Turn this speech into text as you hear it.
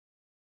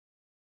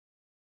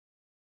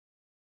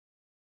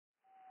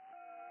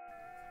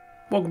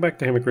Welcome back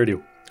to Hammock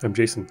Radio. I'm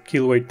Jason,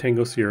 Kilo 8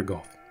 Tango Sierra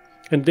Golf.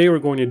 And today we're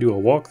going to do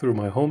a walkthrough of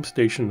my home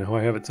station and how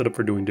I have it set up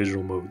for doing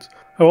digital modes.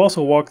 I'll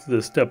also walk through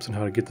the steps on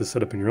how to get this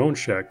set up in your own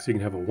shack so you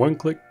can have a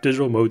one-click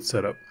digital mode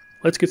setup.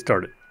 Let's get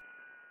started.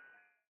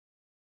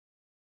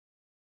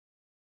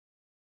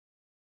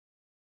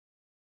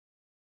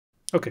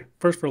 Okay,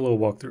 first for a little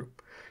walkthrough.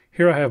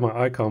 Here I have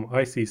my Icom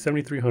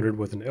IC7300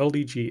 with an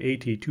LDG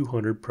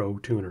AT200 Pro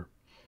tuner.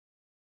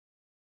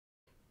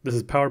 This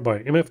is powered by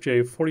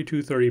MFJ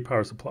 4230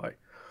 power supply.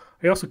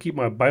 I also keep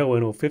my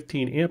Bioenno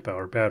 15 amp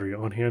hour battery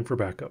on hand for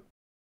backup.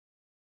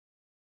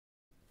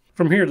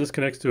 From here, this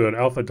connects to an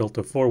Alpha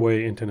Delta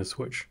 4-way antenna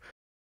switch.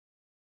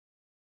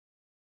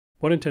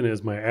 One antenna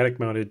is my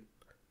attic-mounted,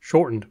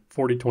 shortened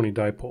 4020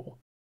 dipole.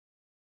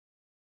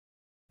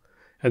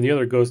 And the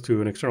other goes to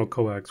an external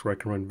coax where I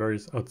can run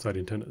various outside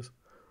antennas.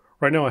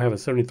 Right now I have a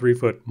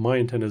 73-foot My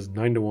Antennas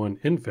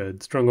 9-to-1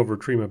 infed strung over a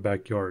tree in my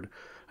backyard.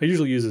 I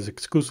usually use this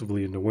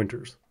exclusively in the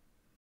winters.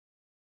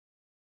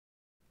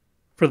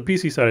 For the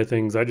PC side of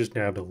things, I just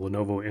nabbed a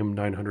Lenovo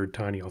M900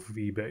 Tiny off of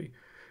eBay,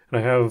 and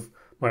I have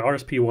my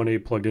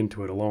RSP1A plugged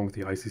into it along with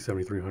the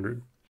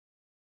IC7300.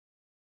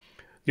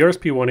 The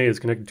RSP1A is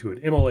connected to an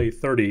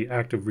MLA30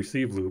 active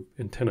receive loop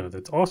antenna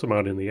that's also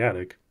mounted in the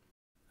attic,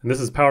 and this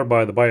is powered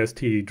by the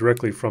BIOS-T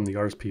directly from the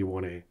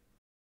RSP1A.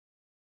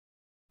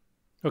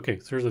 Okay,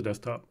 so here's the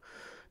desktop.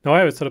 Now I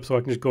have it set up so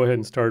I can just go ahead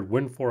and start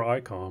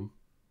Win4Icom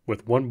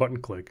with one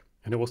button click,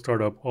 and it will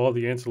start up all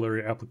the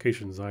ancillary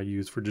applications I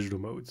use for digital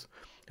modes.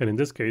 And in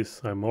this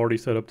case, I'm already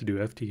set up to do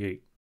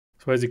FT8.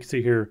 So as you can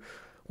see here,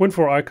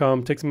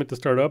 Win4Icom takes a minute to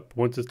start up.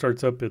 Once it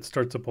starts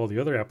up all the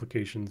other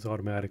applications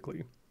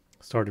automatically,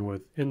 starting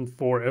with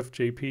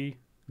N4FJP,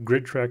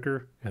 Grid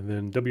Tracker, and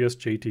then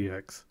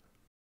WSJTX.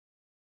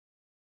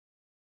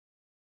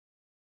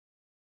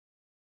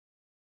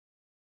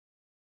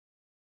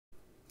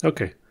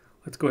 Okay,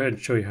 let's go ahead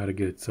and show you how to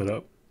get it set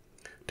up.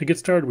 To get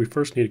started, we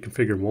first need to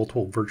configure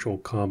multiple virtual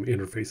COM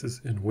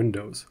interfaces in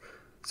Windows,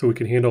 so we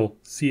can handle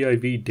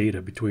CIV data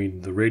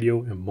between the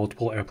radio and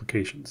multiple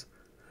applications.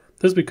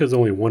 This is because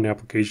only one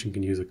application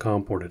can use a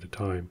COM port at a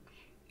time.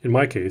 In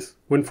my case,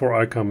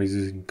 Win4Icom is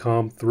using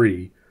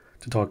COM3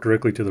 to talk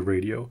directly to the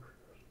radio.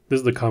 This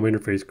is the COM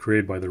interface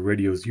created by the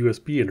radio's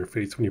USB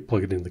interface when you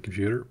plug it in the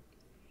computer.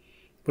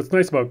 What's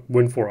nice about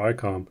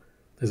Win4Icom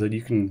is that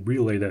you can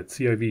relay that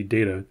CIV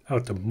data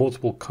out to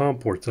multiple COM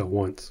ports at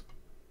once.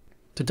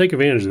 To take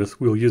advantage of this,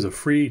 we will use a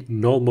free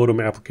null modem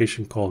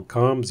application called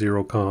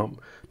COM0Com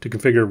to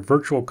configure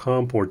virtual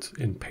COM ports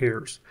in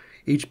pairs.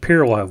 Each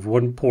pair will have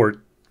one port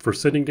for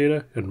sending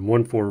data and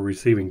one for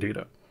receiving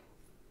data.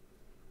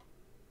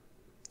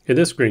 In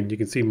this screen, you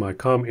can see my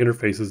COM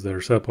interfaces that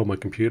are set up on my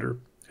computer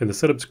and the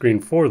setup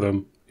screen for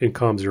them in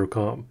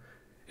COM0Com.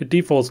 It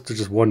defaults to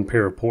just one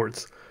pair of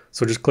ports,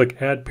 so just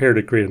click Add Pair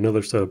to create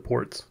another set of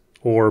ports,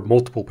 or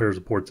multiple pairs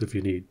of ports if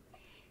you need.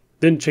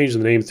 Then change the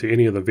names to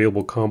any of the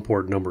available COM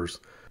port numbers.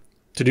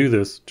 To do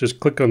this, just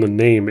click on the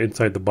name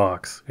inside the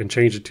box and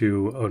change it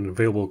to an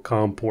available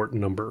COM port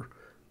number,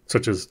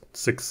 such as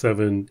 6,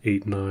 7,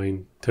 8,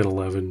 9, 10,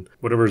 11,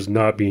 whatever is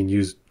not being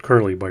used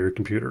currently by your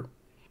computer.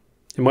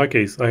 In my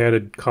case, I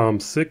added COM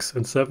 6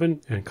 and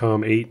 7 and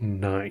COM 8 and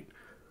 9.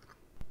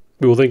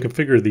 We will then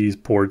configure these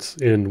ports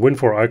in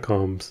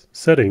Win4Icom's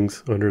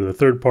settings under the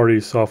third-party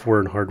software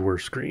and hardware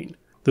screen.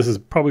 This is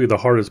probably the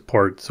hardest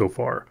part so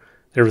far.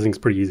 Everything's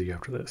pretty easy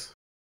after this.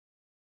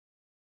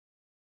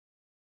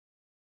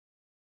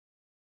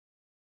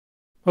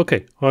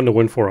 Okay, on to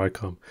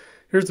Win4Icom.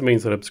 Here's the main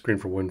setup screen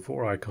for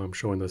Win4Icom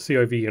showing the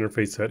CIV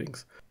interface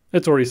settings.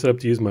 It's already set up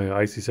to use my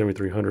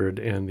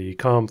IC7300 and the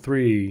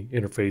COM3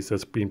 interface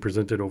that's being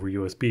presented over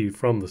USB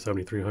from the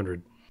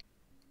 7300.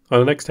 On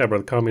the next tab are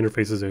the COM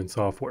interfaces and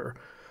software.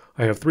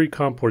 I have 3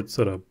 COM ports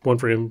set up, one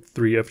for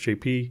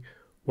M3FJP,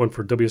 one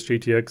for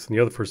WSJTX, and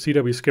the other for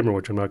CW Skimmer,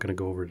 which I'm not going to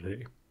go over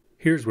today.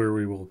 Here's where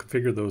we will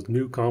configure those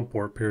new COM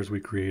port pairs we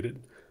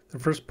created. The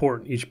first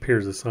port in each pair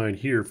is assigned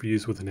here for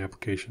use with an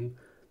application.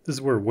 This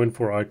is where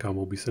Win4Icom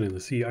will be sending the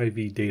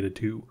CIV data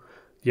to.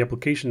 The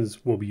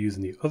applications will be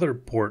using the other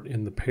port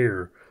in the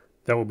pair.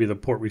 That will be the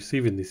port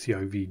receiving the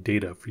CIV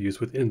data for use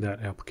within that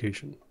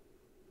application.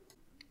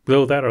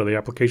 Below that are the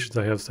applications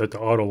I have set to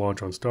auto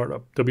launch on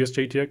startup: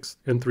 WSJTX,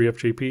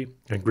 N3FJP,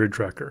 and Grid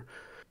Tracker.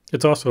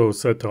 It's also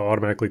set to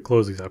automatically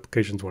close these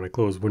applications when I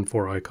close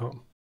Win4Icom.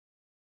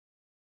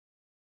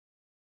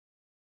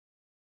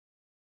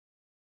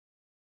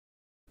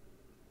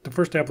 The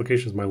first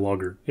application is my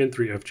logger,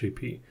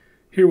 N3FJP.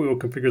 Here we will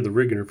configure the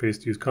rig interface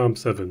to use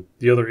COM7,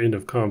 the other end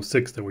of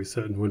COM6 that we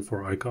set in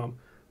Win4Icom.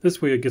 This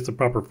way it gets the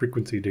proper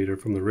frequency data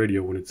from the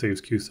radio when it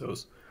saves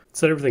QSOs.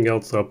 Set everything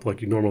else up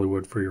like you normally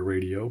would for your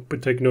radio,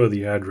 but take note of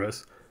the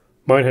address.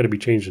 Mine had to be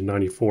changed to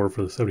 94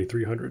 for the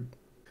 7300.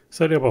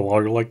 Setting up a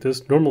logger like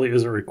this normally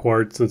isn't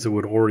required since it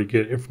would already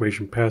get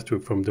information passed to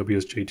it from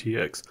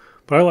WSJTX,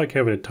 but I like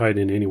having it tied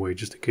in anyway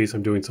just in case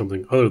I'm doing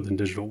something other than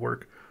digital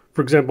work.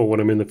 For example, when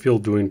I'm in the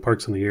field doing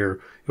parks in the air,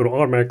 it will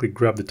automatically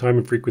grab the time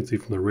and frequency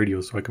from the radio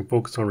so I can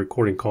focus on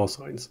recording call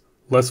signs.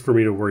 Less for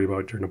me to worry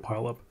about during a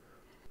pileup.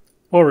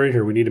 While we're in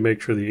here, we need to make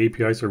sure the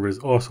API server is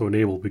also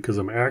enabled because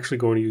I'm actually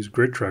going to use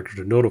Grid Tracker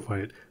to notify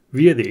it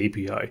via the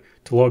API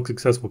to log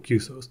successful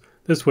QSOs.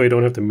 This way I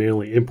don't have to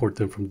manually import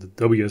them from the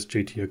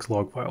WSJTX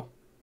log file.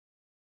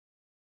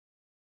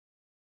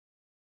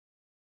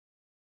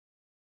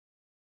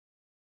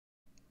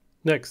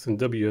 Next, in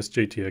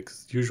WSJTX,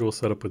 it's usual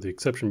setup with the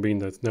exception being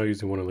that it's now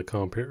using one of the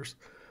COM pairs.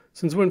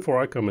 Since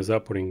Win4Icom is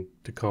outputting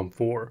to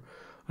COM4,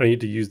 I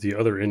need to use the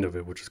other end of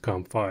it, which is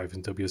COM5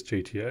 in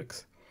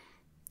WSJTX.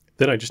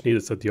 Then I just need to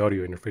set the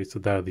audio interface to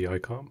that of the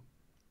Icom.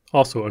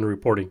 Also, under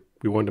reporting,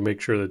 we wanted to make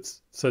sure that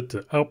it's set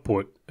to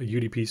output a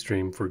UDP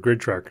stream for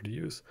Grid Tracker to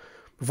use.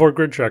 Before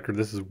Grid Tracker,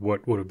 this is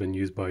what would have been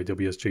used by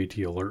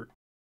WSJT Alert.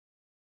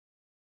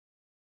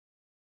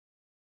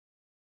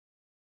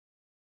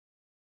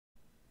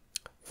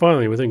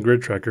 Finally, within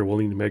Grid Tracker, we'll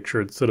need to make sure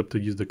it's set up to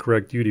use the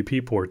correct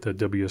UDP port that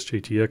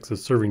WSJTX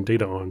is serving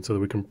data on so that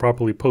we can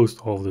properly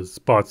post all of the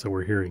spots that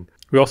we're hearing.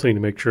 We also need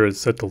to make sure it's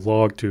set to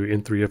log to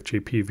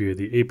N3FJP via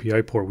the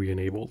API port we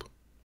enabled.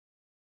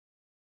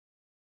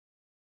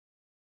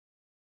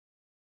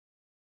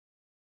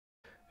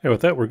 And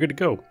with that, we're good to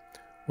go.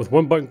 With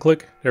one button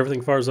click,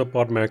 everything fires up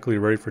automatically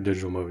ready for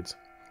digital modes.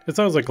 It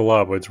sounds like a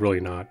lot, but it's really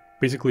not.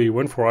 Basically,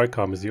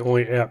 Win4Icom is the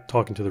only app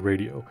talking to the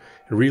radio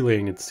and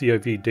relaying its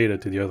CIV data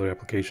to the other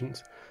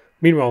applications.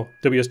 Meanwhile,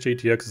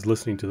 WSJTX is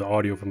listening to the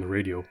audio from the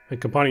radio and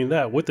combining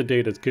that with the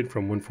data it's getting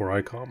from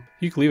Win4Icom.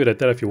 You can leave it at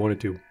that if you wanted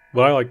to,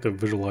 but I like to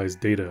visualize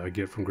data I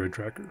get from Grid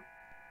Tracker.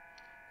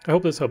 I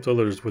hope this helps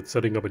others with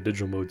setting up a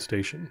digital mode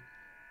station.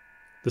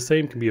 The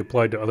same can be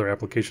applied to other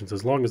applications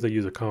as long as they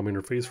use a COM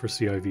interface for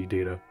CIV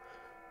data.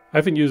 I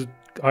haven't used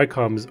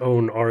Icom's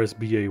own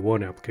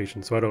RSBA1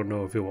 application, so I don't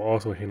know if it will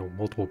also handle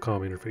multiple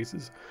COM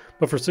interfaces.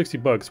 But for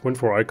 $60,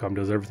 Win4Icom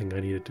does everything I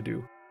need it to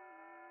do.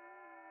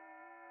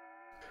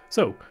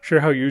 So, share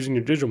how you're using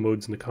your digital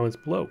modes in the comments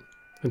below.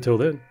 Until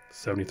then,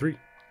 73.